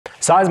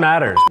Size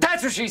matters.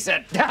 That's what she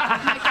said.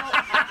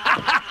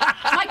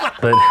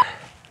 But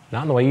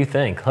not in the way you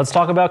think. Let's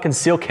talk about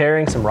concealed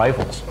carrying some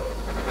rifles.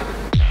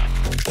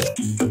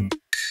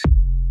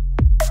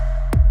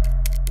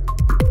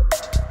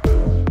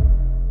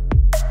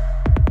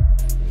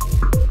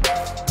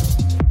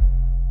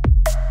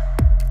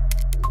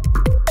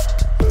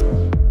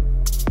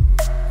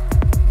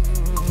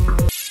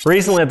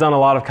 Recently, I've done a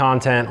lot of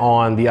content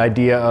on the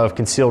idea of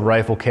concealed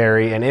rifle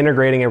carry and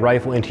integrating a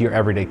rifle into your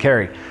everyday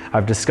carry.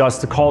 I've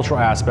discussed the cultural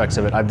aspects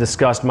of it. I've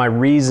discussed my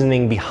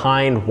reasoning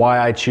behind why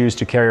I choose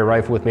to carry a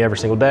rifle with me every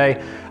single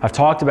day. I've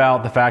talked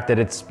about the fact that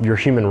it's your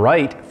human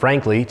right,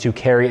 frankly, to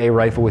carry a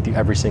rifle with you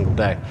every single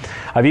day.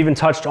 I've even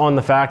touched on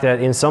the fact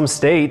that in some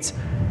states,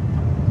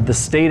 the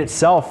state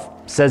itself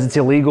says it's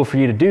illegal for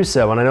you to do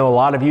so. And I know a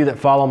lot of you that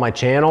follow my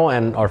channel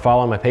and are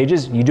following my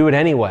pages, you do it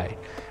anyway.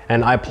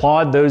 And I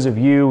applaud those of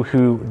you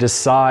who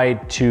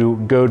decide to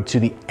go to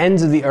the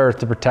ends of the earth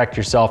to protect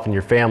yourself and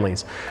your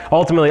families.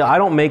 Ultimately, I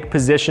don't make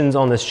positions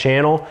on this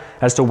channel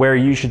as to where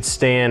you should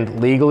stand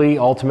legally.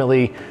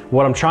 Ultimately,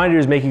 what I'm trying to do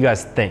is make you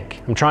guys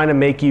think. I'm trying to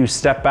make you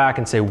step back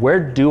and say, where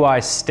do I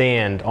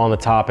stand on the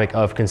topic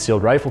of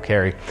concealed rifle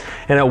carry?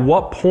 And at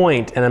what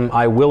point am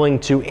I willing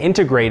to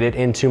integrate it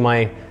into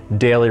my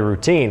daily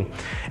routine?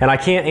 And I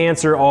can't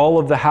answer all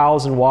of the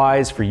hows and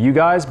whys for you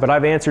guys, but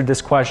I've answered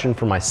this question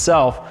for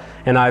myself,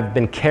 and I've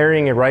been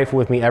carrying a rifle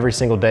with me every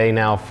single day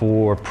now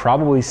for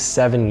probably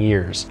 7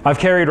 years. I've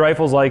carried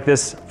rifles like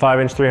this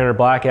 5-inch 300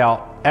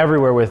 Blackout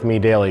everywhere with me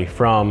daily,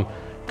 from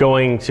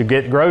going to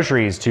get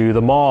groceries, to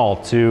the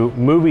mall, to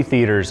movie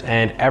theaters,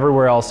 and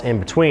everywhere else in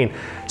between.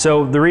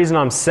 So the reason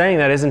I'm saying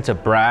that isn't to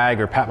brag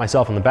or pat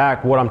myself on the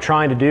back. What I'm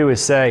trying to do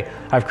is say,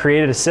 I've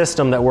created a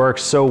system that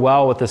works so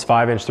well with this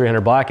 5-inch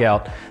 300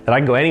 Blackout that I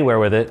can go anywhere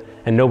with it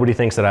and nobody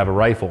thinks that I have a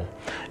rifle.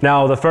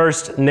 Now, the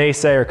first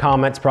naysayer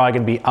comment's probably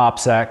gonna be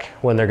OPSEC,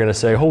 when they're gonna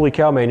say, holy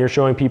cow, man, you're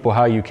showing people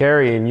how you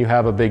carry and you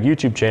have a big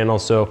YouTube channel,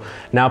 so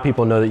now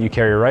people know that you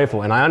carry a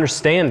rifle. And I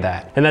understand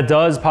that. And that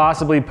does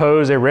possibly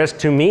pose a risk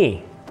to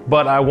me.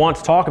 But I want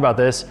to talk about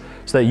this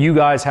so that you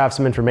guys have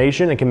some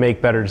information and can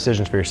make better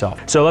decisions for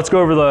yourself. So let's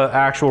go over the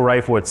actual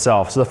rifle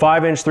itself. So the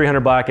 5-inch 300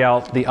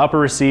 Blackout, the upper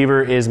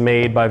receiver is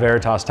made by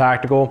Vertx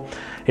Tactical.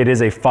 It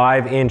is a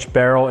 5-inch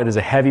barrel. It is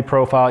a heavy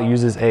profile. It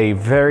uses a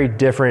very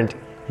different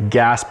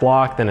gas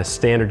block than a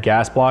standard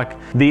gas block.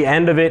 The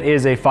end of it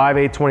is a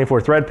 5/8 24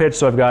 thread pitch.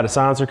 So I've got a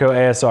Silencer Co.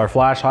 ASR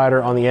flash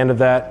hider on the end of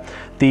that.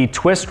 The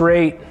twist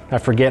rate, I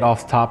forget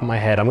off the top of my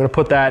head. I'm gonna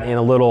put that in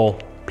a little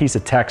piece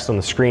of text on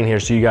the screen here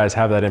so you guys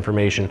have that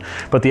information.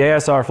 But the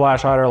ASR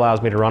flash hider allows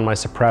me to run my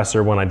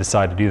suppressor when I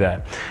decide to do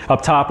that.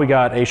 Up top, we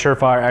got a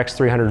Surefire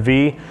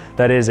X300V.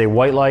 That is a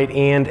white light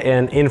and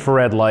an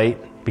infrared light,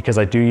 because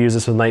I do use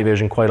this with night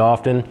vision quite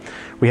often.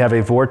 We have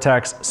a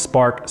Vertx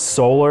Spark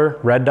Solar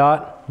red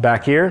dot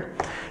back here.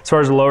 As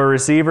far as the lower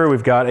receiver,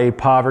 we've got a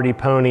Poverty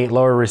Pony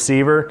lower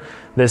receiver.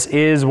 This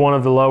is one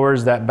of the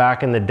lowers that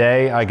back in the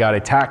day I got a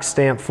tax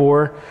stamp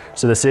for.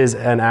 So this is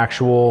an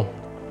actual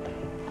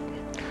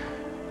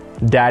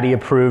daddy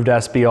approved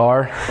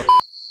SBR.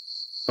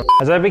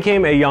 As I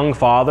became a young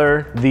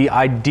father, the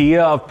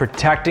idea of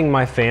protecting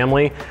my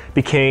family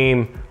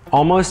became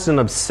almost an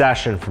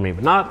obsession for me,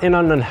 but not in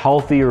an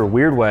unhealthy or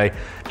weird way.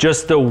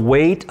 Just the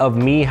weight of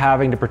me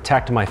having to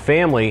protect my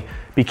family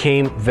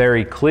became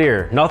very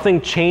clear.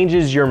 Nothing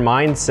changes your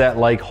mindset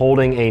like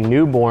holding a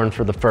newborn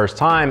for the first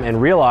time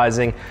and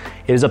realizing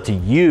it is up to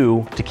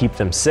you to keep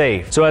them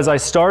safe. So as I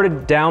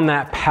started down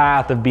that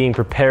path of being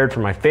prepared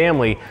for my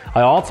family,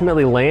 I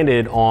ultimately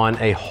landed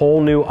on a whole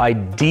new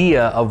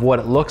idea of what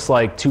it looks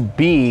like to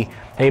be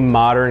a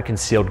modern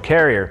concealed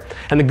carrier.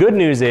 And the good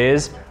news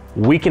is,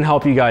 we can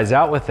help you guys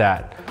out with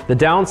that. The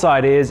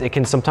downside is it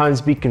can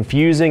sometimes be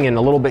confusing and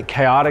a little bit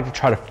chaotic to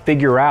try to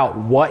figure out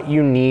what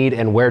you need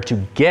and where to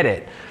get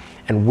it.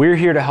 And we're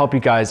here to help you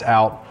guys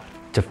out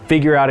to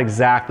figure out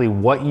exactly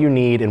what you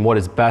need and what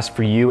is best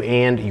for you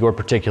and your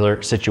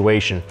particular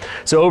situation.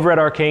 So over at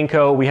Arcane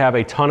Co, we have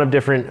a ton of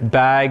different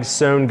bags,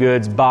 sewn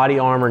goods, body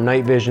armor,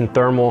 night vision,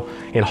 thermal,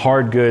 and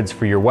hard goods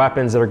for your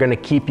weapons that are gonna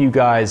keep you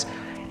guys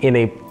in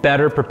a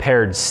better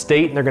prepared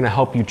state, and they're gonna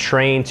help you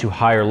train to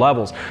higher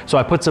levels. So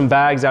I put some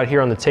bags out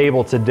here on the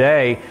table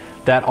today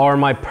that are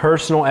my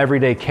personal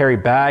everyday carry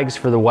bags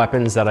for the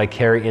weapons that I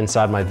carry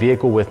inside my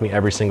vehicle with me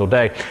every single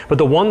day. But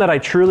the one that I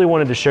truly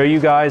wanted to show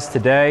you guys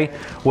today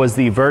was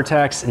the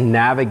Vertx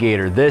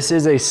Navigator. This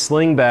is a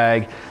sling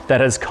bag that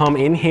has come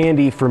in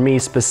handy for me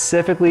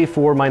specifically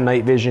for my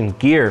night vision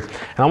gear.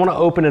 And I wanna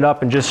open it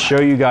up and just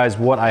show you guys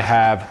what I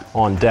have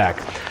on deck.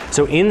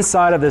 So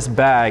inside of this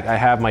bag, I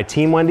have my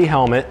Team Wendy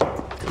helmet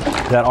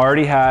that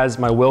already has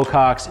my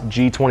Wilcox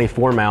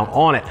G24 mount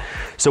on it.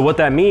 So what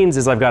that means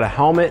is I've got a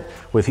helmet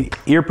with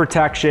ear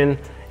protection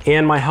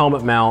and my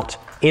helmet mount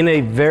in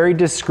a very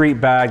discreet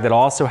bag that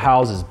also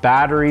houses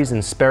batteries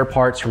and spare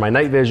parts for my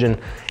night vision.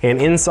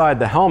 And inside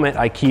the helmet,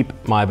 I keep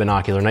my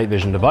binocular night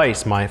vision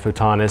device, my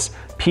Photonis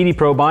PD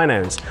Pro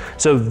binos.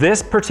 So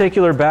this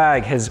particular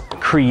bag has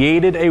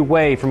created a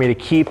way for me to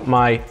keep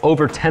my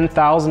over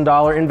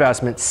 $10,000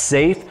 investment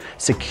safe,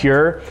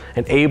 secure,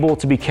 and able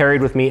to be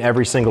carried with me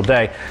every single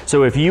day.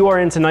 So if you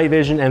are into night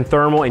vision and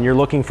thermal and you're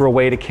looking for a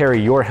way to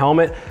carry your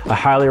helmet, I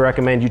highly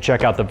recommend you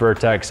check out the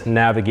Vertx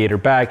Navigator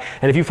bag.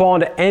 And if you fall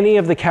into any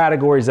of the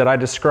categories that I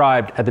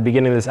described at the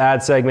beginning of this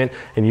ad segment,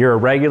 and you're a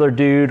regular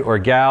dude or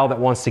gal that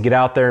wants to get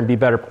out there and be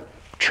better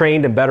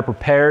trained and better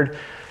prepared,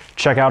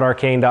 check out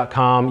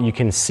arcane.com. You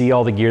can see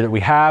all the gear that we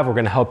have. We're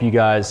gonna help you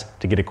guys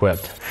to get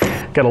equipped.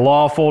 Got a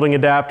law folding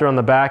adapter on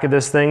the back of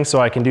this thing so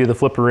I can do the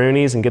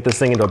flipperoonies and get this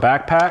thing into a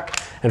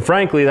backpack. And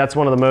frankly, that's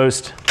one of the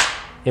most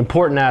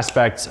important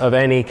aspects of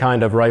any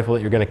kind of rifle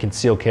that you're gonna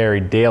conceal carry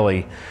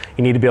daily.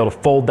 You need to be able to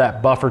fold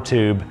that buffer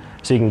tube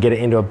so you can get it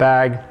into a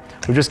bag.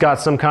 We've just got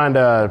some kind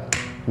of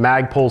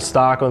Magpul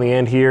stock on the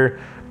end here,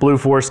 blue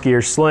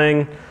 4-gear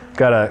sling,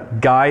 got a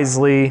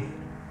Geisley,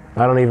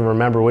 I don't even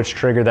remember which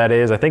trigger that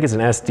is. I think it's an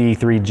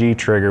SD3G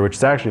trigger, which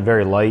is actually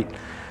very light.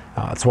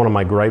 It's one of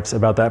my gripes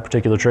about that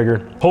particular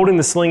trigger. Holding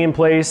the sling in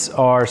place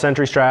are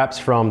sentry straps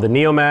from the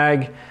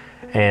Neomag,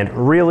 and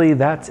really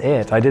that's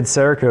it. I did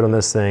Cerakote on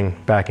this thing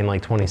back in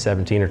like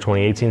 2017 or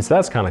 2018, so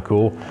that's kind of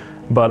cool.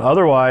 But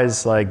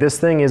otherwise, like, this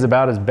thing is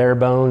about as bare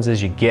bones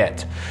as you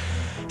get.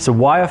 So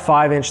why a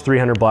 5-inch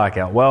 300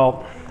 Blackout?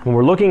 Well, when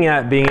we're looking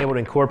at being able to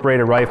incorporate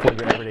a rifle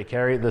into your everyday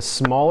carry, the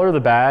smaller the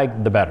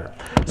bag, the better.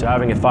 So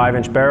having a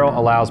 5-inch barrel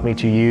allows me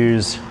to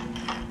use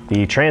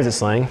the Transit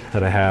Sling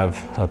that I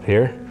have up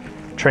here.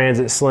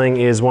 Transit Sling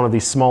is one of the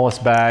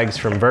smallest bags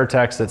from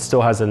Vertx that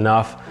still has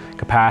enough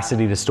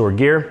capacity to store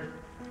gear.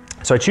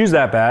 So I choose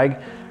that bag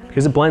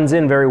because it blends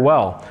in very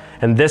well.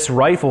 And this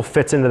rifle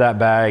fits into that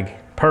bag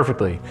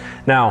perfectly.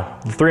 Now,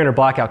 the 300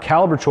 Blackout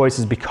caliber choice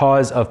is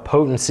because of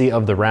potency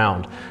of the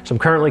round. So I'm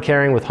currently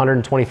carrying with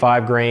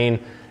 125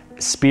 grain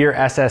Spear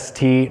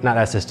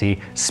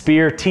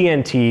Spear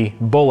TNT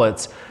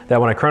bullets that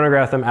when I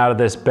chronograph them out of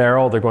this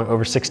barrel, they're going over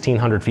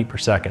 1,600 feet per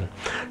second.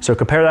 So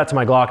compare that to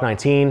my Glock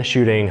 19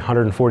 shooting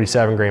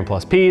 147 grain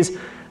plus Ps.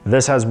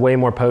 This has way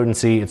more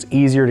potency. It's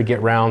easier to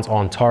get rounds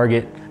on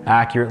target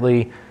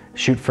accurately,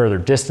 shoot further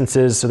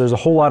distances. So there's a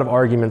whole lot of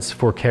arguments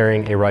for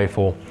carrying a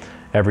rifle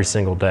every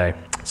single day.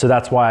 So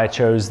that's why I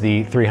chose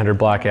the 300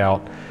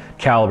 Blackout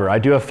caliber. I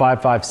do have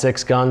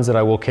 5.56 guns that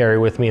I will carry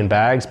with me in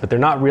bags, but they're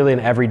not really an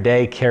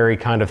everyday carry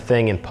kind of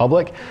thing in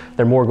public.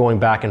 They're more going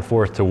back and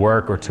forth to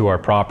work or to our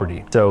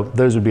property. So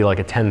those would be like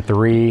a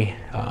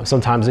 10-3,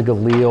 sometimes a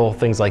Galil,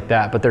 things like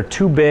that, but they're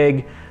too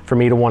big for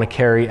me to want to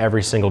carry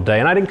every single day.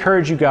 And I'd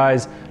encourage you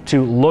guys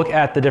to look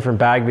at the different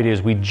bag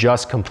videos we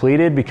just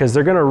completed because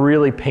they're gonna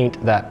really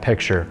paint that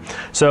picture.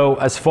 So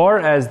as far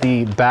as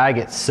the bag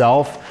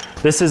itself,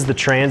 this is the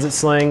Transit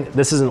Sling.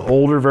 This is an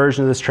older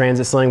version of this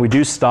Transit Sling. We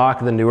do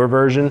stock the newer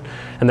version,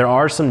 and there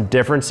are some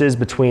differences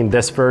between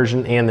this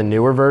version and the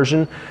newer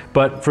version,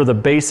 but for the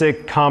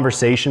basic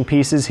conversation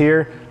pieces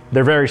here,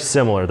 they're very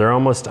similar. They're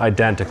almost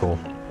identical.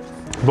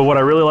 But what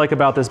I really like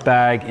about this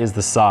bag is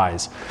the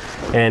size.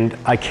 And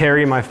I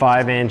carry my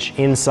 5-inch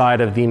inside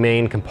of the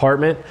main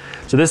compartment.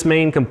 So this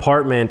main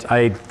compartment,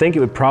 I think it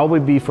would probably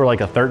be for like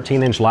a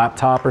 13-inch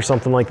laptop or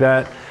something like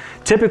that.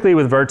 Typically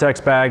with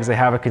Vertx bags, they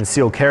have a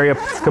concealed carry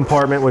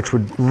compartment, which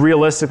would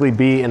realistically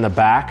be in the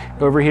back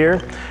over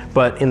here.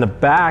 But in the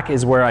back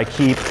is where I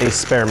keep a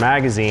spare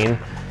magazine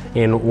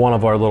in one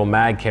of our little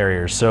mag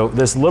carriers. So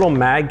this little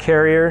mag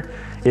carrier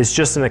is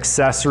just an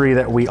accessory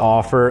that we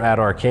offer at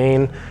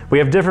Arcane. We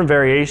have different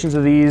variations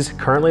of these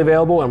currently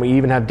available, and we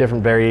even have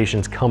different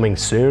variations coming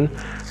soon.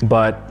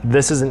 But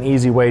this is an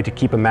easy way to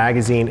keep a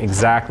magazine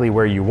exactly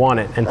where you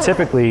want it. And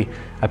typically,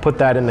 I put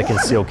that in the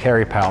concealed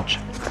carry pouch.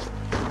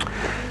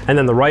 And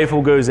then the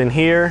rifle goes in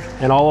here,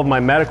 and all of my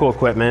medical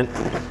equipment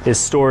is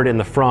stored in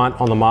the front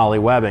on the MOLLE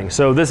webbing.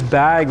 So this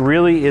bag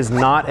really is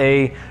not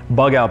a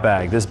bug out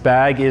bag. This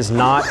bag is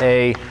not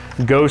a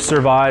go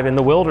survive in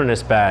the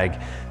wilderness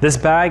bag. This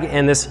bag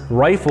and this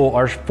rifle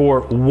are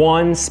for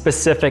one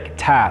specific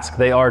task.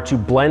 They are to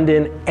blend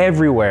in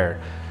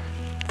everywhere,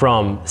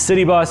 from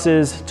city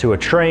buses to a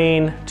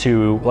train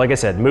to, like I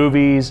said,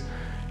 movies,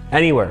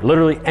 anywhere,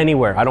 literally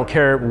anywhere. I don't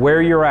care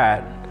where you're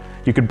at.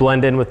 You could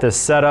blend in with this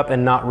setup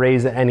and not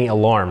raise any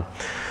alarm.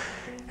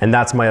 And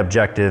that's my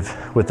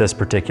objective with this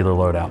particular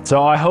loadout.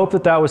 So I hope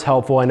that that was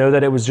helpful. I know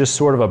that it was just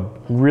sort of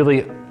a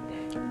really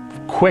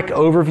quick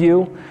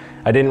overview.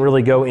 I didn't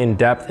really go in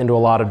depth into a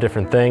lot of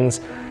different things.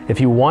 If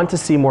you want to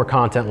see more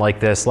content like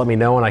this, let me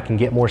know and I can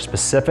get more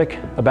specific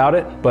about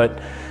it.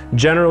 But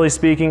generally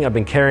speaking, I've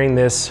been carrying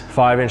this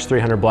 5-inch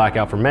 300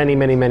 Blackout for many,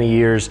 many, many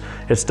years.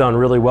 It's done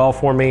really well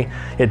for me.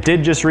 It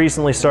did just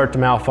recently start to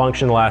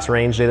malfunction the last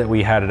range day that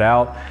we had it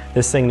out.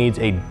 This thing needs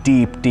a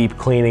deep, deep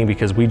cleaning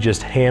because we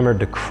just hammered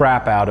the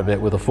crap out of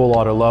it with a full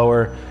auto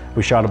lower.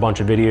 We shot a bunch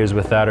of videos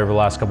with that over the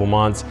last couple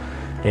months.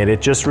 And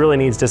it just really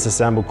needs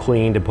disassembled,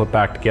 cleaned, and put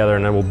back together,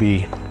 and then we'll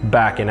be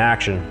back in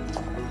action.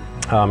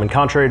 And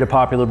contrary to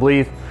popular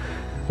belief,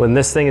 When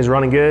this thing is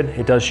running good,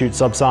 it does shoot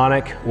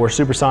subsonic or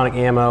supersonic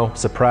ammo,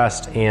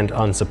 suppressed and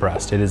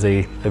unsuppressed. It is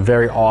a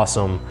very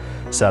awesome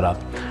setup.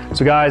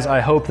 So guys,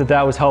 I hope that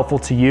that was helpful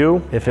to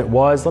you. If it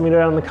was, let me know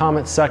down in the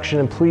comments section,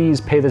 and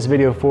please pay this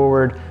video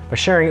forward by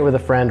sharing it with a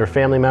friend or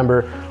family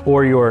member,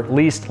 or your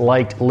least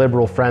liked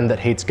liberal friend that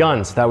hates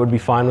guns. That would be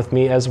fine with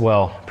me as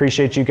well.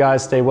 Appreciate you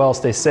guys. Stay well,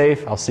 stay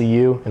safe. I'll see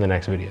you in the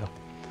next video.